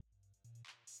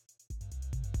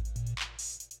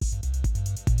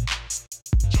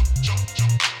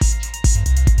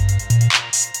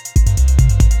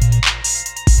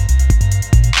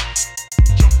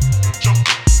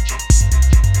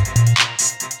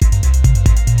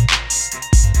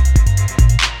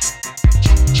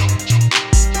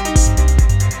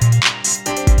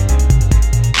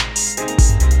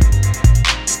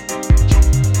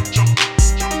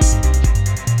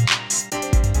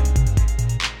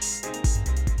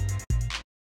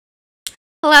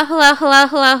Hello, hello, hello,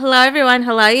 hello, hello, everyone.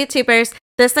 Hello, YouTubers.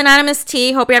 This is Anonymous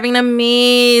T. Hope you're having an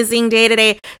amazing day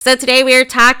today. So today we are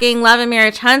talking Love and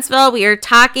Marriage Huntsville. We are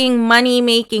talking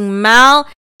money-making Mel.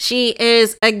 She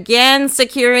is again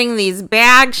securing these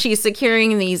bags. She's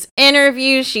securing these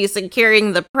interviews. She's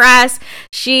securing the press.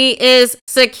 She is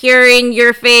securing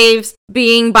your faves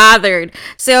being bothered.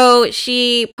 So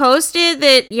she posted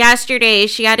that yesterday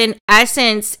she had an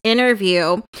Essence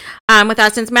interview with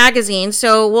Essence Magazine.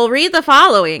 So we'll read the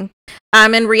following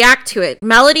and react to it.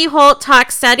 Melody Holt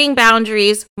talks setting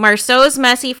boundaries, Marceau's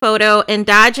messy photo, and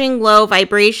dodging low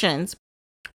vibrations.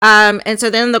 And so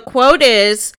then the quote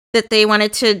is that they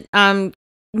wanted to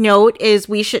note is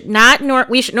we should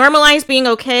normalize being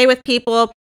okay with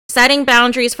people setting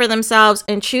boundaries for themselves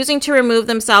and choosing to remove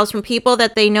themselves from people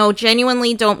that they know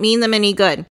genuinely don't mean them any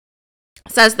good,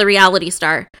 says the reality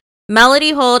star.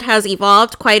 Melody Holt has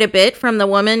evolved quite a bit from the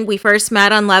woman we first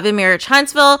met on Love and Marriage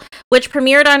Huntsville, which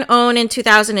premiered on OWN in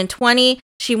 2020.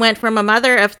 She went from a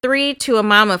mother of 3 to a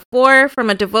mom of 4, from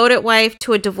a devoted wife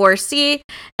to a divorcee,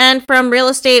 and from real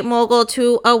estate mogul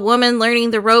to a woman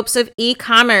learning the ropes of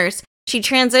e-commerce. She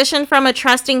transitioned from a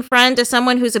trusting friend to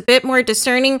someone who's a bit more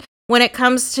discerning when it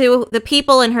comes to the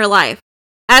people in her life.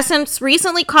 Essence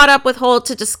recently caught up with Holt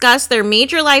to discuss their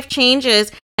major life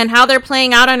changes and how they're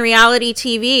playing out on reality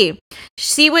TV.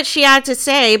 See what she had to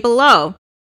say below.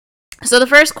 So the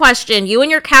first question, you and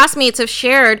your castmates have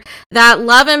shared that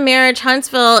Love and Marriage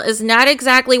Huntsville is not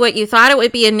exactly what you thought it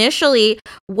would be initially.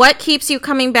 What keeps you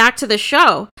coming back to the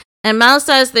show? And Mel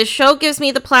says, the show gives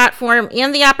me the platform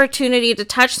and the opportunity to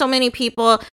touch so many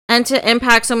people and to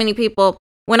impact so many people.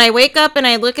 When I wake up and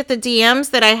I look at the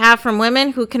DMs that I have from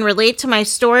women who can relate to my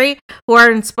story, who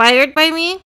are inspired by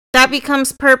me, that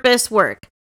becomes purpose work.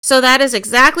 So that is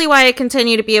exactly why I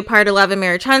continue to be a part of Love and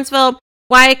Marriage Huntsville,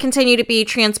 why I continue to be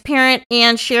transparent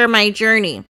and share my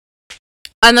journey.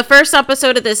 On the first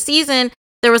episode of this season,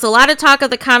 there was a lot of talk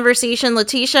of the conversation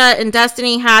Letitia and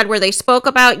Destiny had where they spoke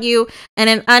about you in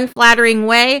an unflattering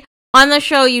way. On the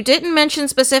show, you didn't mention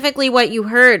specifically what you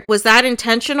heard. Was that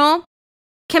intentional?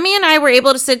 Kimmy and I were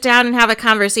able to sit down and have a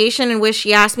conversation in which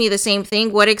she asked me the same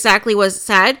thing. What exactly was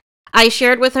said? I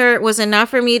shared with her it was enough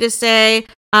for me to say,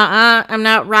 I'm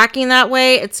not rocking that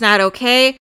way. It's not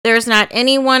okay. There's not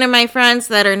any one of my friends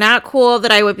that are not cool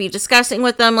that I would be discussing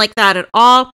with them like that at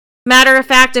all. Matter of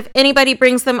fact, if anybody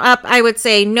brings them up, I would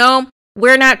say, no,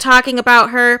 we're not talking about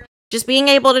her. Just being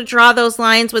able to draw those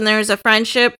lines when there's a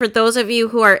friendship, for those of you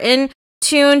who are in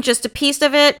tune, just a piece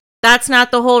of it, that's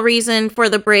not the whole reason for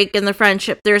the break in the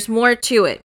friendship. There's more to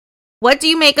it. What do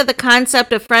you make of the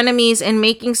concept of frenemies and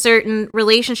making certain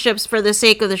relationships for the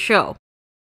sake of the show?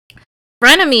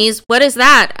 Frenemies? What is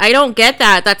that? I don't get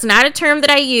that. That's not a term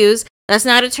that I use. That's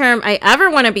not a term I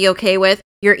ever want to be okay with.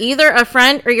 You're either a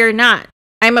friend or you're not.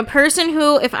 I'm a person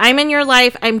who, if I'm in your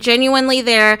life, I'm genuinely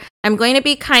there. I'm going to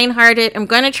be kind-hearted. I'm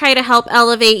going to try to help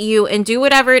elevate you and do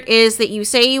whatever it is that you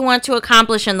say you want to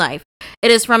accomplish in life. It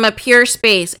is from a pure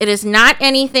space. It is not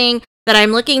anything that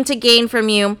I'm looking to gain from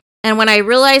you. And when I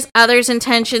realize others'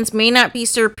 intentions may not be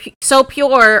so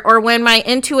pure, or when my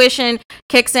intuition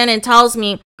kicks in and tells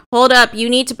me, hold up, you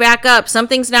need to back up,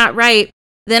 something's not right,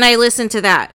 then I listen to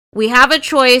that. We have a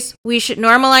choice. We should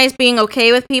normalize being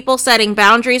okay with people setting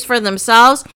boundaries for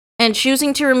themselves and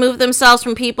choosing to remove themselves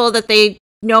from people that they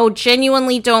know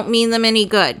genuinely don't mean them any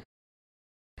good.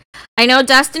 I know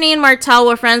Destiny and Martell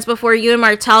were friends before you and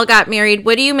Martell got married.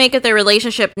 What do you make of their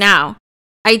relationship now?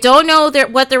 I don't know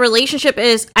what the relationship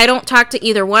is. I don't talk to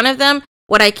either one of them.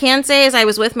 What I can say is I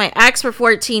was with my ex for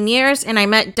 14 years, and I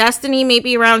met Destiny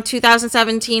maybe around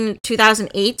 2017,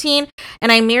 2018,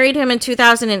 and I married him in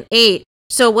 2008.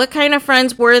 So what kind of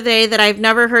friends were they that I've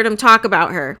never heard him talk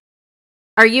about her?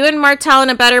 Are you and Martell in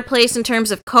a better place in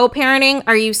terms of co-parenting?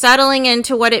 Are you settling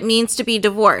into what it means to be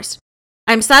divorced?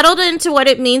 I'm settled into what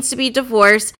it means to be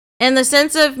divorced in the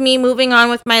sense of me moving on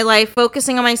with my life,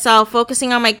 focusing on myself,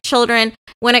 focusing on my children.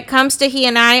 When it comes to he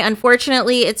and I,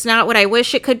 unfortunately, it's not what I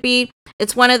wish it could be.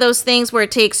 It's one of those things where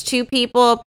it takes two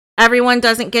people. Everyone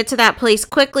doesn't get to that place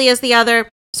quickly as the other.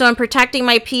 So I'm protecting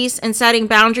my peace and setting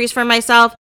boundaries for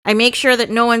myself. I make sure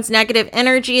that no one's negative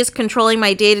energy is controlling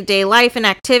my day-to-day life and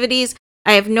activities.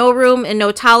 I have no room and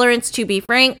no tolerance, to be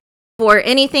frank, for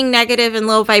anything negative and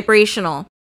low vibrational.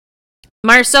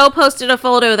 Marceau posted a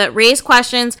photo that raised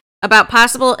questions about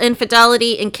possible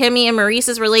infidelity in Kimmy and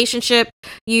Maurice's relationship.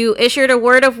 You issued a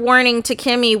word of warning to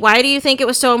Kimmy. Why do you think it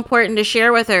was so important to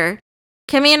share with her?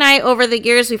 Kimmy and I, over the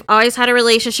years, we've always had a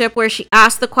relationship where she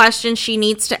asks the questions she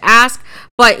needs to ask,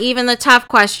 but even the tough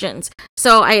questions.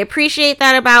 So I appreciate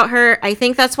that about her. I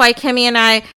think that's why Kimmy and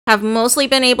I have mostly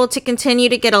been able to continue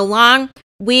to get along.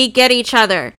 We get each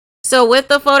other. So with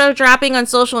the photo dropping on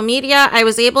social media, I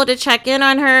was able to check in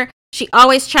on her. She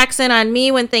always checks in on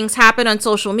me when things happen on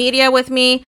social media with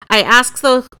me. I ask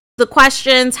the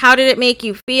questions, how did it make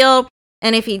you feel?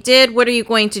 And if he did, what are you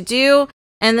going to do?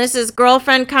 And this is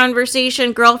girlfriend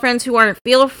conversation, girlfriends who aren't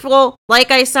fearful. Like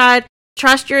I said,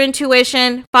 trust your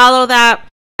intuition, follow that.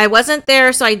 I wasn't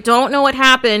there, so I don't know what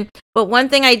happened. But one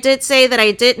thing I did say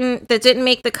that didn't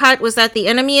make the cut was that the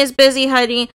enemy is busy,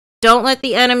 honey. Don't let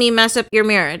the enemy mess up your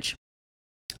marriage.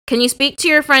 Can you speak to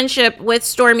your friendship with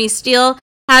Stormy Steele?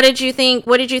 What did you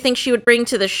think she would bring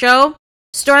to the show?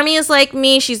 Stormy is like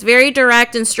me. She's very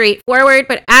direct and straightforward,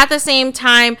 but at the same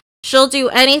time, she'll do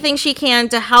anything she can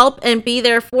to help and be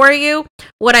there for you.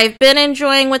 What I've been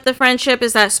enjoying with the friendship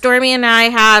is that Stormy and I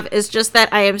have is just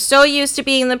that I am so used to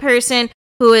being the person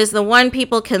who is the one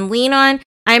people can lean on.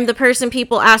 I'm the person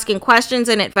people asking questions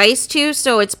and advice to.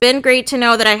 So it's been great to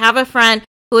know that I have a friend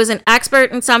who is an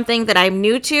expert in something that I'm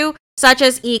new to, such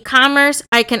as e-commerce.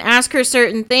 I can ask her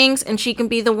certain things and she can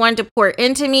be the one to pour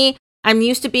into me. I'm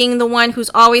used to being the one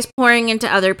who's always pouring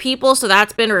into other people, so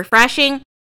that's been refreshing.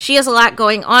 She has a lot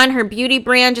going on. Her beauty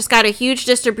brand just got a huge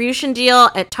distribution deal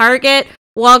at Target,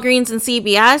 Walgreens, and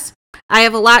CVS. I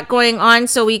have a lot going on,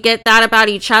 so we get that about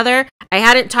each other. I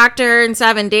hadn't talked to her in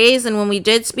 7 days, and when we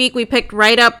did speak, we picked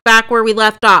right up back where we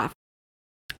left off.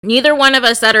 Neither one of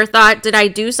us said or thought, did I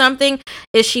do something?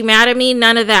 Is she mad at me?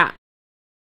 None of that.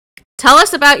 Tell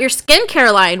us about your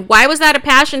skincare line. Why was that a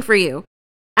passion for you?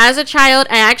 As a child,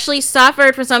 I actually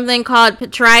suffered from something called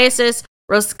psoriasis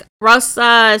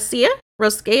rosacea.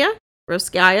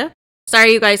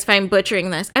 Sorry, you guys, if I'm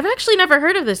butchering this. I've actually never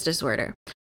heard of this disorder.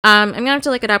 I'm going to have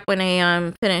to look it up when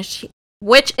I finish.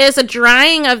 Which is a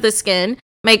drying of the skin.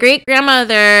 My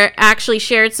great-grandmother actually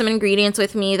shared some ingredients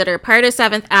with me that are part of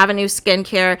 7th Avenue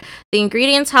Skincare. The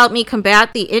ingredients help me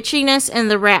combat the itchiness and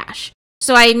the rash.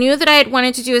 So I knew that I had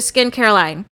wanted to do a skincare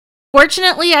line.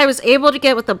 Fortunately, I was able to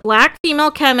get with a black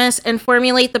female chemist and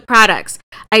formulate the products.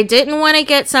 I didn't want to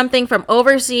get something from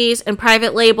overseas and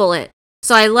private label it.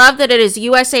 So I love that it is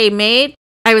USA made.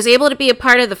 I was able to be a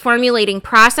part of the formulating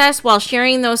process while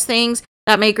sharing those things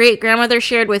that my great-grandmother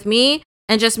shared with me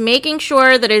and just making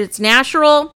sure that it's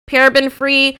natural,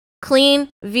 paraben-free, clean,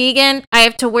 vegan. I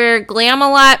have to wear glam a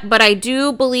lot, but I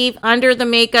do believe under the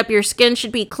makeup, your skin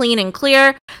should be clean and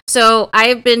clear. So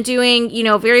I've been doing,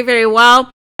 very, very well.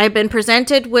 I've been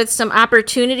presented with some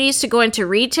opportunities to go into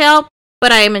retail,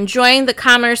 but I am enjoying the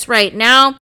commerce right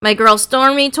now. My girl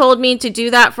Stormy told me to do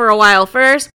that for a while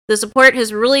first. The support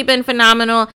has really been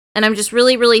phenomenal, and I'm just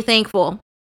really, really thankful.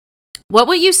 What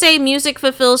would you say music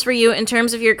fulfills for you in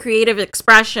terms of your creative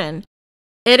expression?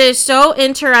 It is so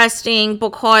interesting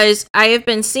because I have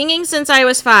been singing since I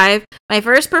was 5. My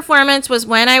first performance was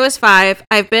when I was 5.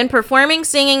 I've been performing,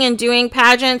 singing, and doing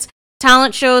pageants,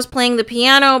 talent shows, playing the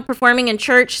piano, performing in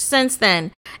church since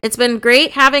then. It's been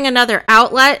great having another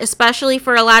outlet, especially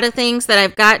for a lot of things that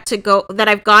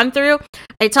I've gone through.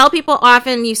 I tell people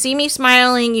often, you see me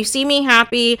smiling, you see me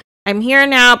happy. I'm here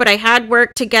now, but I had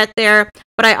work to get there.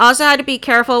 But I also had to be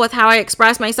careful with how I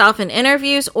express myself in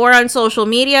interviews or on social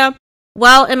media.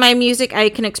 Well, in my music, I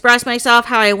can express myself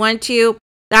how I want to.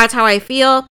 That's how I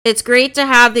feel. It's great to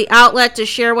have the outlet to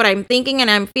share what I'm thinking and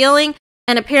I'm feeling.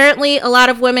 And apparently a lot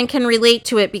of women can relate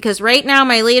to it because right now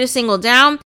my latest single,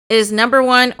 Down, is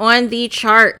 #1 on the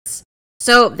charts.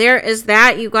 So there is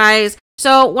that, you guys.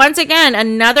 So once again,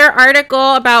 another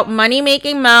article about money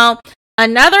making Mel.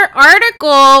 Another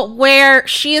article where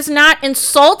she is not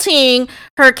insulting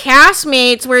her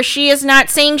castmates, where she is not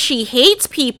saying she hates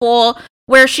people,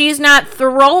 where she's not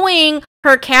throwing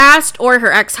her cast or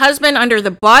her ex-husband under the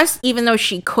bus, even though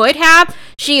she could have.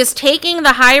 She is taking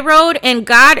the high road, and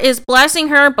God is blessing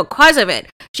her because of it.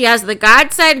 She has the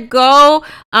God Said Go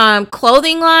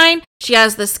clothing line. She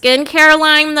has the skincare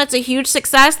line that's a huge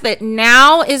success that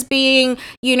now is being,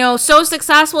 so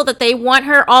successful that they want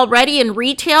her already in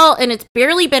retail, and it's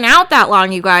barely been out that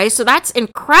long, you guys. So that's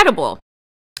incredible.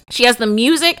 She has the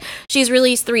music. She's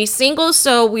released 3 singles,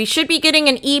 so we should be getting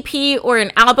an EP or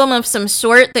an album of some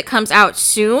sort that comes out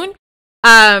soon.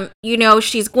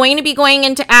 She's going to be going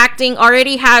into acting,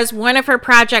 already has one of her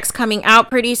projects coming out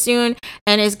pretty soon,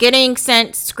 and is getting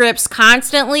sent scripts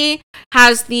constantly,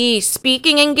 has the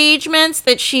speaking engagements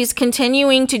that she's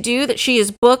continuing to do, that she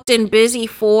is booked and busy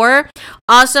for,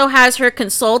 also has her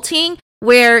consulting,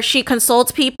 where she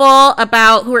consults people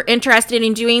about who are interested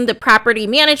in doing the property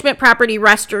management, property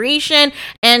restoration,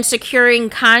 and securing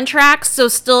contracts. So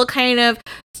still kind of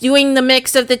doing the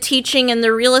mix of the teaching and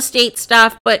the real estate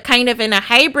stuff, but kind of in a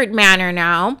hybrid manner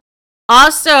now.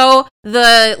 Also,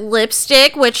 the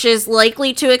lipstick, which is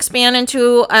likely to expand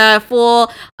into a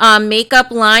full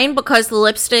makeup line because the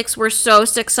lipsticks were so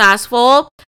successful.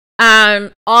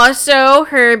 Also,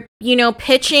 her,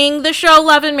 pitching the show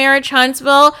Love and Marriage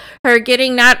Huntsville, her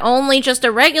getting not only just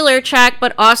a regular check,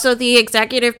 but also the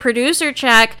executive producer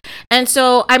check. And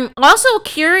so I'm also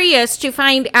curious to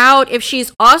find out if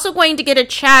she's also going to get a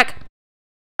check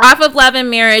off of Love and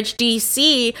Marriage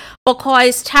DC,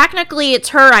 because technically it's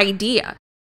her idea,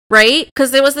 right?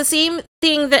 Because it was the same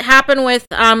thing that happened with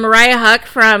Mariah Huck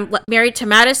from Married to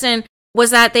Medicine,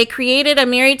 was that they created a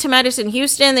Married to Medicine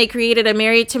Houston, they created a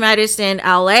Married to Medicine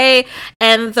LA,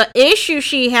 and the issue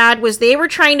she had was they were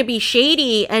trying to be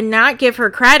shady and not give her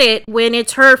credit when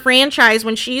it's her franchise,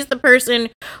 when she's the person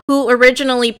who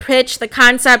originally pitched the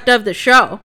concept of the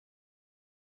show.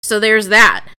 So there's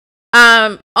that.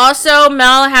 Also,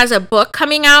 Mel has a book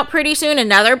coming out pretty soon,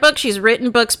 another book. She's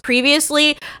written books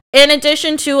previously, in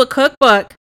addition to a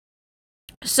cookbook.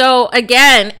 So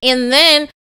again, and then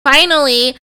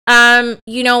finally,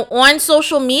 on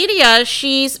social media,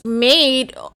 she's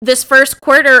made this first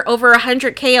quarter over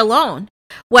 100K alone.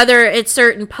 Whether it's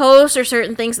certain posts or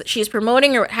certain things that she's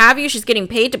promoting or what have you, she's getting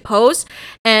paid to post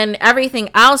and everything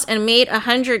else, and made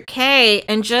 100K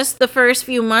in just the first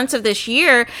few months of this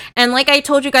year. And like I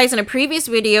told you guys in a previous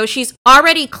video, she's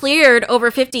already cleared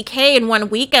over 50K in one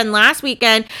weekend, last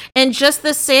weekend, in just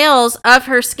the sales of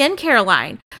her skincare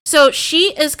line. So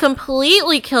she is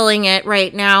completely killing it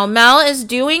right now. Mel is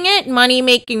doing it, money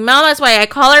making Mel. That's why I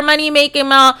call her money making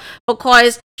Mel,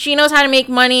 because she knows how to make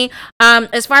money.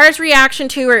 As far as reaction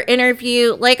to her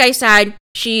interview, like I said,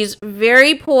 she's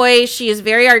very poised. She is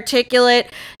very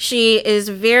articulate. She is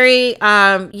very,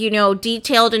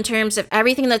 detailed in terms of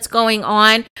everything that's going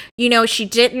on. She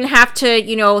didn't have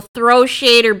to, throw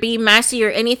shade or be messy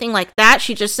or anything like that.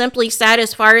 She just simply said,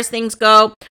 as far as things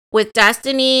go with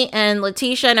Destiny and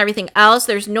Letitia and everything else,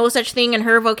 there's no such thing in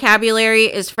her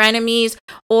vocabulary as frenemies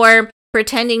or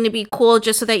pretending to be cool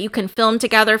just so that you can film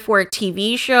together for a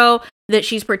TV show, that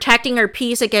she's protecting her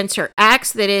peace against her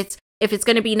ex, that if it's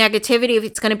going to be negativity, if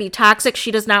it's going to be toxic,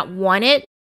 she does not want it.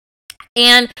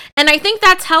 And I think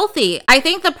that's healthy. I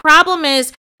think the problem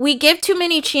is we give too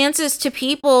many chances to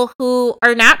people who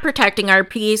are not protecting our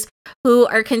peace, who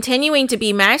are continuing to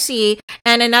be messy.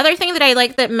 And another thing that I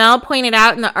like that Mel pointed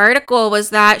out in the article was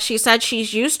that she said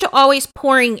she's used to always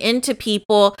pouring into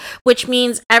people, which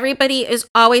means everybody is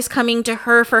always coming to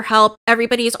her for help.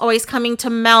 Everybody is always coming to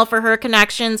Mel for her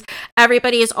connections.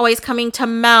 Everybody is always coming to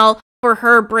Mel for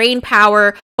her brain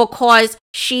power, because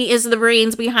she is the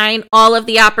brains behind all of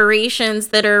the operations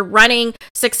that are running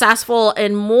successful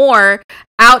and more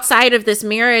outside of this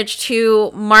marriage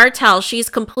to Martell. She's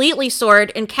completely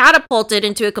soared and catapulted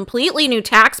into a completely new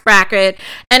tax bracket.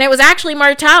 And it was actually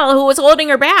Martell who was holding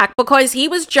her back, because he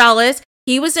was jealous,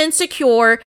 he was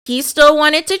insecure, he still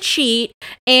wanted to cheat,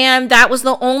 and that was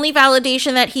the only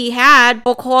validation that he had,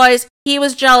 because he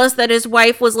was jealous that his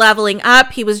wife was leveling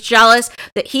up. He was jealous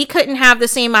that he couldn't have the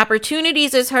same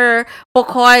opportunities as her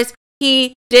because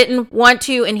he didn't want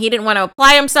to, and he didn't want to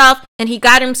apply himself, and he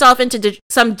got himself into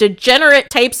some degenerate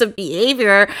types of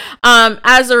behavior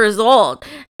as a result,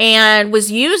 and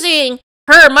was using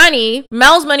her money,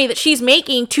 Mel's money that she's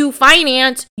making, to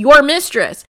finance your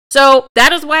mistress. So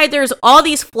that is why there's all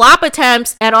these flop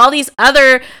attempts and all these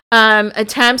other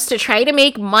attempts to try to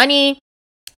make money,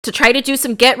 to try to do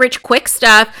some get rich quick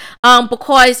stuff,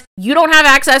 because you don't have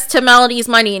access to Melody's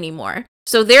money anymore.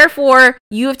 So therefore,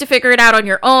 you have to figure it out on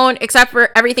your own, except for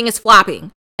everything is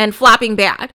flopping, and flopping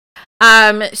bad.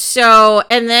 And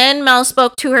then Mel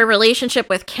spoke to her relationship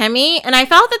with Kimmy, and I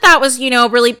felt that was,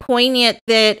 really poignant,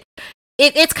 that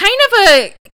it's kind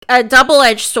of a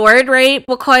double-edged sword, right?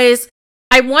 Because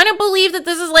I want to believe that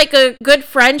this is like a good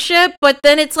friendship, but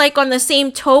then it's like, on the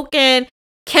same token,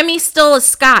 Kimmy's still a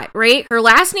Scott, right? Her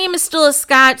last name is still a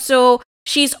Scott, so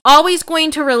she's always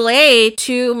going to relay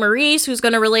to Maurice, who's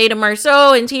going to relay to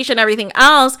Marceau and Tisha and everything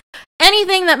else,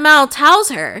 anything that Mel tells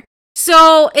her.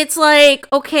 So it's like,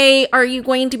 okay, are you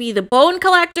going to be the bone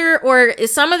collector, or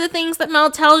is some of the things that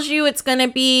Mel tells you, it's going to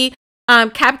be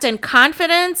kept in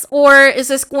confidence, or is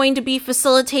this going to be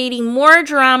facilitating more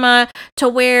drama to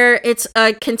where it's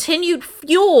a continued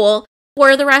fuel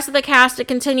for the rest of the cast to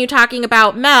continue talking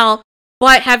about Mel,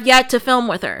 but have yet to film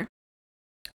with her?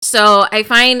 So I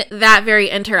find that very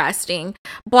interesting.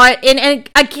 But and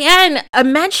again, a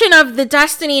mention of the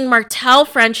Destiny and Martell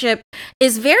friendship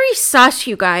is very sus,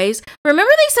 you guys.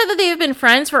 Remember they said that they have been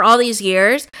friends for all these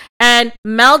years, and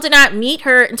Mel did not meet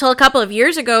her until a couple of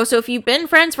years ago. So if you've been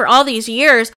friends for all these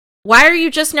years, why are you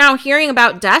just now hearing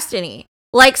about Destiny?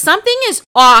 Like something is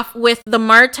off with the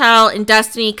Martell and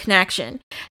Destiny connection.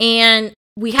 And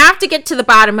we have to get to the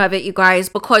bottom of it, you guys,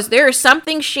 because there is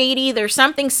something shady, there's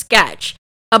something sketch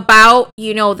about,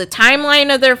 you know, the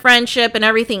timeline of their friendship and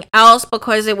everything else,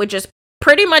 because it would just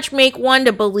pretty much make one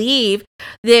to believe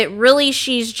that really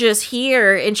she's just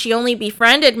here and she only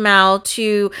befriended Mel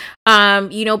to,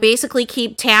 you know, basically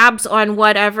keep tabs on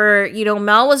whatever, you know,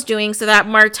 Mel was doing so that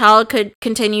Martell could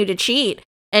continue to cheat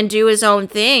and do his own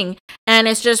thing. And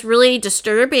it's just really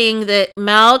disturbing that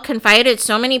Mel confided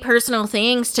so many personal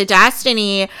things to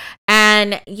Destiny.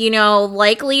 And, you know,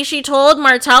 likely she told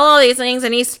Martell all these things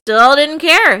and he still didn't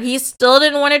care. He still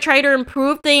didn't want to try to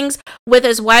improve things with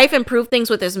his wife, improve things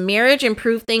with his marriage,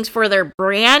 improve things for their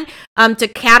brand, to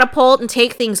catapult and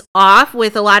take things off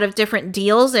with a lot of different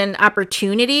deals and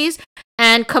opportunities.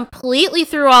 And completely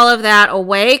threw all of that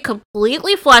away,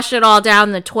 completely flushed it all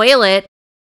down the toilet.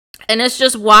 And it's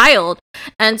just wild.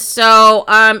 And so,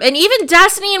 and even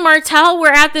Destiny and Martell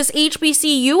were at this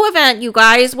HBCU event, you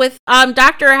guys, with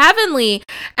Dr. Heavenly.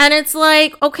 And it's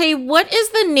like, okay, what is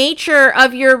the nature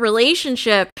of your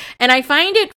relationship? And I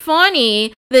find it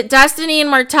funny that Destiny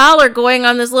and Martell are going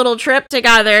on this little trip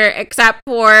together, except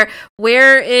for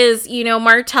where is, you know,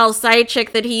 Martell's side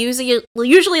chick that he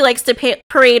usually likes to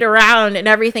parade around and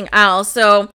everything else.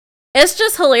 So it's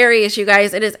just hilarious, you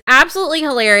guys. It is absolutely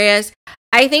hilarious.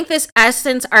 I think this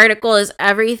Essence article is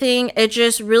everything. It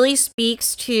just really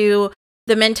speaks to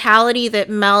the mentality that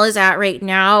Mel is at right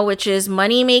now, which is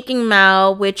money-making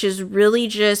Mel, which is really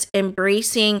just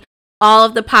embracing all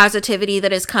of the positivity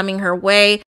that is coming her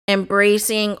way,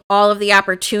 embracing all of the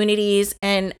opportunities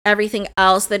and everything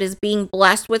else that is being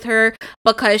blessed with her,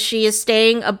 because she is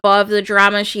staying above the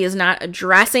drama. She is not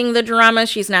addressing the drama.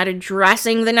 She's not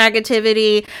addressing the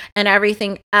negativity and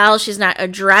everything else. She's not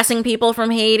addressing people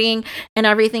from hating and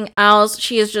everything else.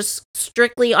 She is just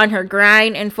strictly on her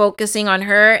grind and focusing on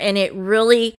her. And it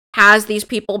really has these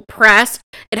people pressed.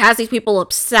 It has these people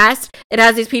obsessed. It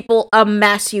has these people a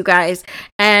mess, you guys.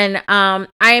 And I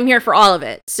am here for all of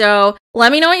it. So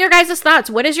let me know what your guys' thoughts.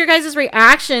 What is your guys'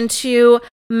 reaction to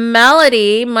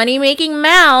Melody, Money Making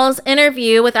Mel's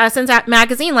interview with Essence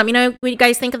Magazine? Let me know what you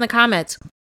guys think in the comments.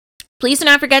 Please do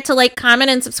not forget to like, comment,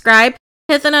 and subscribe.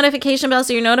 Hit the notification bell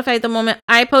so you're notified the moment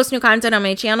I post new content on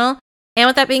my channel. And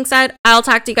with that being said, I'll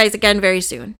talk to you guys again very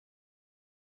soon.